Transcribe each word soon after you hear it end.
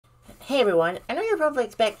Hey everyone, I know you're probably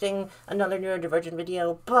expecting another Neurodivergent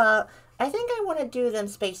video, but I think I want to do them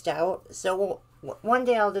spaced out. So one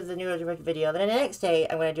day I'll do the Neurodivergent video, then the next day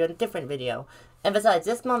I'm going to do a different video. And besides,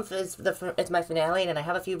 this month is it's my finale, and I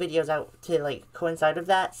have a few videos out to like coincide with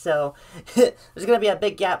that, so there's going to be a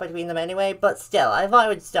big gap between them anyway, but still, I thought I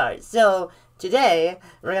would start. So today,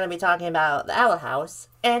 we're going to be talking about the Owl House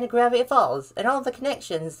and Gravity Falls, and all the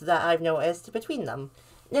connections that I've noticed between them.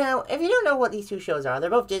 Now, if you don't know what these two shows are, they're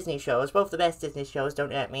both Disney shows, both the best Disney shows,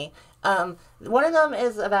 don't at me. One of them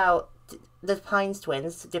is about the Pines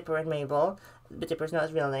twins, Dipper and Mabel, but Dipper's not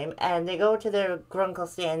his real name, and they go to their Grunkle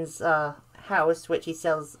Stan's house, which he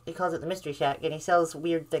calls it the Mystery Shack, and he sells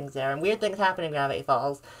weird things there, and weird things happen in Gravity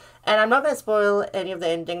Falls. And I'm not going to spoil any of the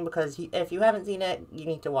ending, because if you haven't seen it, you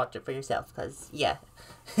need to watch it for yourself, because, yeah.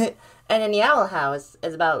 And then the Owl House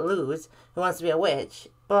is about Luz, who wants to be a witch,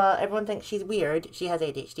 but everyone thinks she's weird. She has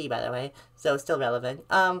ADHD, by the way, so still relevant.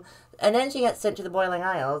 And then she gets sent to the Boiling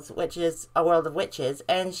Isles, which is a world of witches,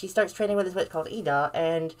 and she starts training with this witch called Ida,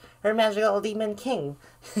 and her magical demon King.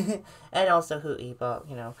 And also Hootie, but,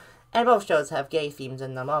 you know. And both shows have gay themes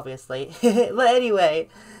in them, obviously. But anyway,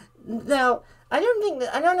 now, I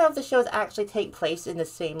don't know if the shows actually take place in the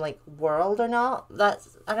same, like, world or not.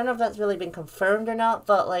 I don't know if that's really been confirmed or not,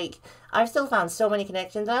 but, like, I've still found so many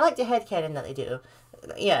connections, and I like the headcanon that they do.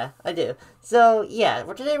 Yeah, I do. So, yeah,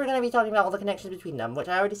 today we're going to be talking about all the connections between them, which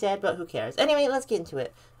I already said, but who cares. Anyway, let's get into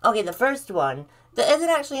it. Okay, the first one, that isn't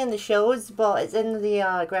actually in the shows, but it's in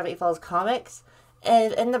the Gravity Falls comics.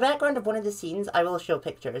 And in the background of one of the scenes, I will show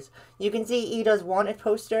pictures. You can see Ida's wanted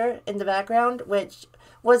poster in the background, which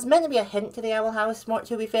was meant to be a hint to the Owl House, more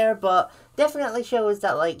to be fair, but definitely shows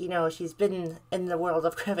that, like, you know, she's been in the world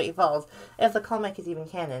of Gravity Falls, if the comic is even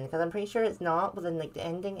canon, because I'm pretty sure it's not, but then, like, the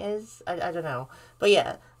ending is. I don't know. But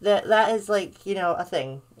yeah, that is, like, you know, a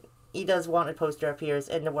thing. Ida's wanted poster appears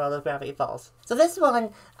in the world of Gravity Falls. So this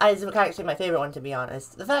one is actually my favorite one, to be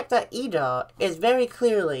honest. The fact that Ida is very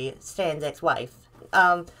clearly Stan's ex-wife.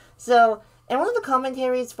 So, in one of the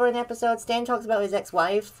commentaries for an episode, Stan talks about his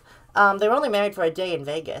ex-wife. They were only married for a day in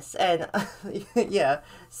Vegas, and, yeah.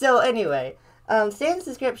 So, anyway, Stan's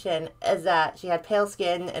description is that she had pale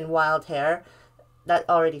skin and wild hair. That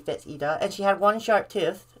already fits Ida. And she had one sharp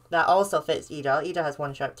tooth. That also fits Ida. Ida has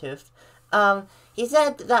one sharp tooth. He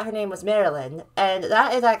said that her name was Marilyn, and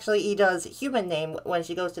that is actually Ida's human name when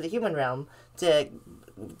she goes to the human realm to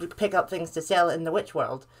pick up things to sell in the witch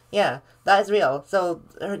world. Yeah, that is real. So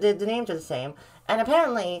the names are the same. And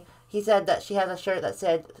apparently, he said that she has a shirt that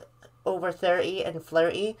said over 30 and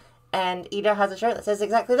flirty, and Ida has a shirt that says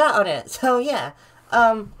exactly that on it. So yeah.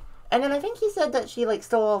 And then I think he said that she, like,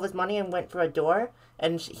 stole all of his money and went for a door,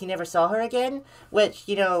 and he never saw her again, which,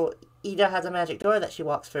 you know, Ida has a magic door that she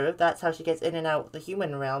walks through. That's how she gets in and out the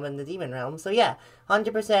human realm and the demon realm. So yeah,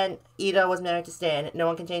 100% Ida was married to Stan. No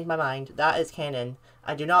one can change my mind. That is canon.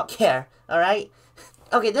 I do not care. Alright?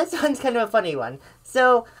 Okay, this one's kind of a funny one.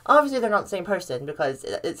 So, obviously they're not the same person, because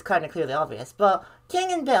it's kind of clearly obvious. But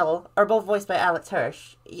King and Bill are both voiced by Alex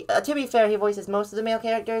Hirsch. To be fair, he voices most of the male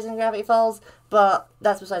characters in Gravity Falls, but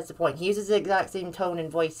that's besides the point. He uses the exact same tone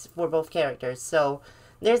and voice for both characters, so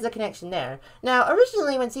there's the connection there. Now,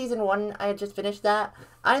 originally when season 1, I had just finished that,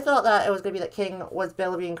 I thought that it was going to be that King was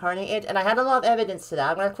Bill reincarnated, and I had a lot of evidence to that.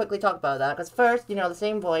 I'm going to quickly talk about that, because first, you know, the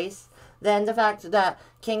same voice, then the fact that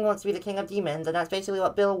King wants to be the king of demons, and that's basically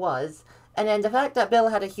what Bill was, and then the fact that Bill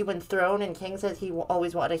had a human throne, and King says he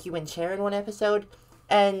always wanted a human chair in one episode,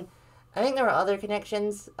 and I think there were other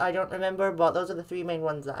connections, I don't remember, but those are the three main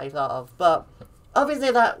ones that I thought of. But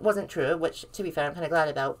obviously that wasn't true, which, to be fair, I'm kind of glad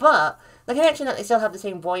about. But the connection that they still have the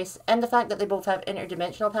same voice, and the fact that they both have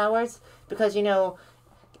interdimensional powers, because, you know,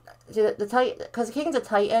 because King's a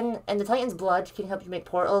Titan, and the Titan's blood can help you make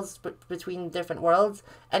portals between different worlds,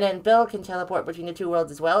 and then Bill can teleport between the two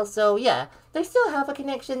worlds as well. So yeah, they still have a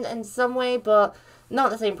connection in some way, but not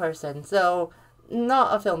the same person. So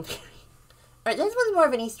not a film theory. Alright, this one's more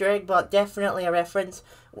of an Easter egg, but definitely a reference.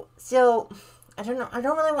 So I don't know. I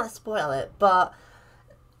don't really want to spoil it, but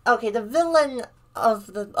okay, the villain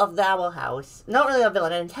of the Owl House, not really a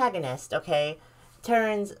villain, an antagonist, okay,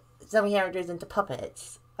 turns some characters into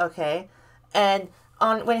puppets, okay, and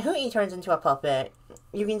when Hootie turns into a puppet,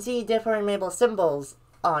 you can see Dipper and Mabel's symbols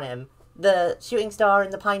on him, the shooting star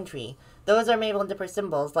and the pine tree. Those are Mabel and Dipper's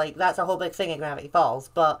symbols. Like, that's a whole big thing in Gravity Falls.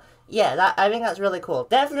 But yeah, I think that's really cool.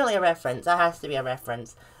 Definitely a reference. That has to be a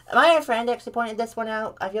reference. My friend actually pointed this one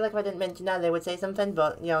out. I feel like if I didn't mention that, they would say something,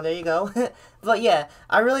 but, you know, there you go. But yeah,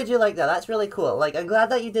 I really do like that. That's really cool. Like, I'm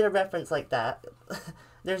glad that you did a reference like that.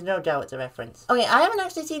 There's no doubt it's a reference. Okay, I haven't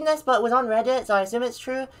actually seen this, but it was on Reddit, so I assume it's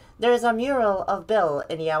true. There's a mural of Bill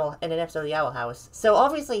in an episode of the Owl House. So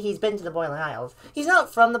obviously he's been to the Boiling Isles. He's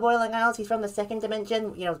not from the Boiling Isles, he's from the second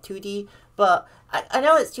dimension, 2D. But I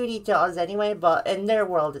know it's 2D to us anyway, but in their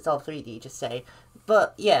world it's all 3D, just say.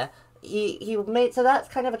 But yeah, he made, so that's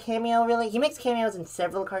kind of a cameo, really. He makes cameos in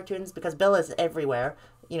several cartoons because Bill is everywhere.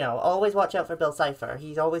 Always watch out for Bill Cipher.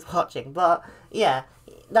 He's always watching. But yeah,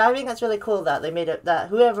 I think that's really cool that they made it, that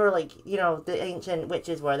whoever, the ancient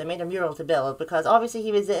witches were, they made a mural to Bill because obviously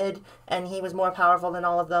he visited and he was more powerful than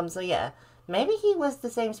all of them. So yeah, maybe he was the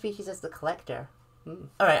same species as the Collector.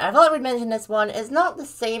 Alright, I thought we'd mention this one. It's not the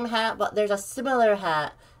same hat, but there's a similar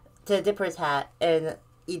hat to Dipper's hat in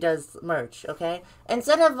Ida's merch, okay?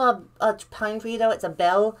 Instead of a pine tree, though, it's a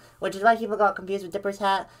bell, which is why people got confused with Dipper's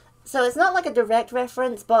hat. So it's not like a direct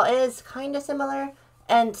reference, but it is kind of similar.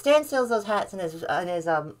 And Stan sells those hats in his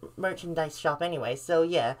merchandise shop anyway, so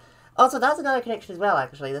yeah. Also, that's another connection as well,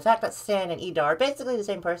 actually. The fact that Stan and Ida are basically the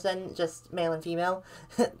same person, just male and female.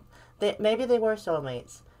 Maybe they were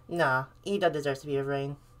soulmates. Nah, Ida deserves to be with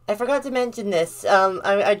Rain. I forgot to mention this.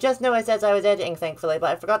 I just noticed as I was editing, thankfully,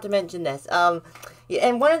 but I forgot to mention this.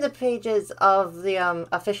 In one of the pages of the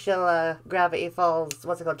official Gravity Falls,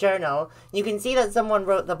 journal, you can see that someone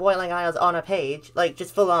wrote the Boiling Isles on a page,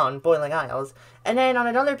 just full on Boiling Isles. And then on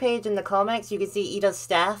another page in the comics, you can see Ida's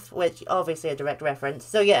staff, which obviously a direct reference.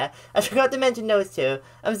 So yeah, I forgot to mention those two.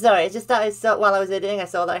 I'm sorry, it's just that while I was editing, I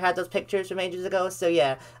saw that I had those pictures from ages ago. So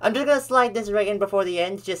yeah, I'm just gonna slide this right in before the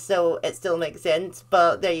end, just so it still makes sense.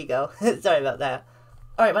 But there you go. Sorry about that.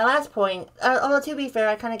 Alright, my last point, although to be fair,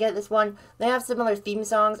 I kind of get this one. They have similar theme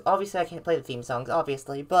songs. Obviously, I can't play the theme songs,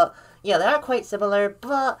 obviously. But yeah, they are quite similar.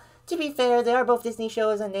 But to be fair, they are both Disney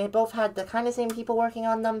shows and they both had the kind of same people working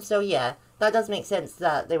on them. So yeah, that does make sense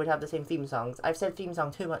that they would have the same theme songs. I've said theme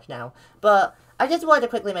song too much now. But I just wanted to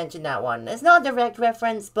quickly mention that one. It's not a direct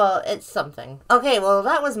reference, but it's something. Okay, well,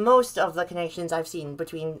 that was most of the connections I've seen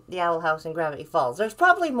between the Owl House and Gravity Falls. There's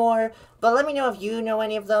probably more, but let me know if you know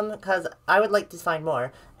any of them, because I would like to find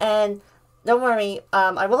more. And don't worry,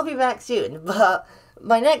 I will be back soon, but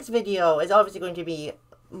my next video is obviously going to be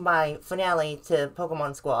my finale to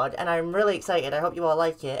Pokemon Squad, and I'm really excited. I hope you all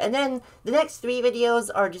like it. And then the next 3 videos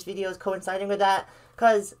are just videos coinciding with that,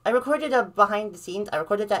 because I recorded a behind the scenes. I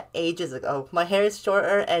recorded that ages ago. My hair is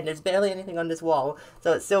shorter and there's barely anything on this wall,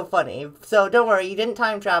 so it's so funny. So don't worry, you didn't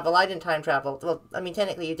time travel. I didn't time travel. Well, I mean,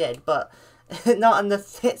 technically you did, but not in the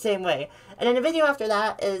same way. And then the video after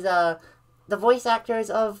that is the voice actors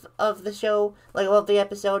of the show, of the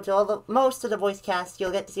episodes, most of the voice cast,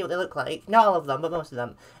 you'll get to see what they look like. Not all of them, but most of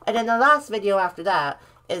them. And then the last video after that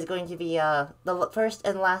is going to be the first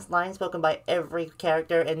and last line spoken by every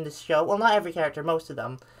character in the show. Well, not every character, most of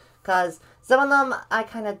them. Because some of them I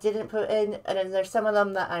kind of didn't put in, and then there's some of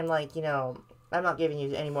them that I'm like, I'm not giving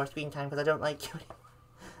you any more screen time because I don't like you anymore.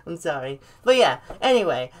 I'm sorry. But yeah,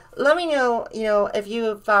 anyway, let me know, if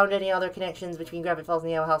you found any other connections between Gravity Falls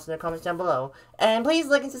and the Owl House in the comments down below. And please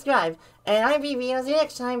like and subscribe. And I'm Vivi, and I'll see you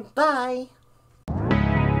next time. Bye!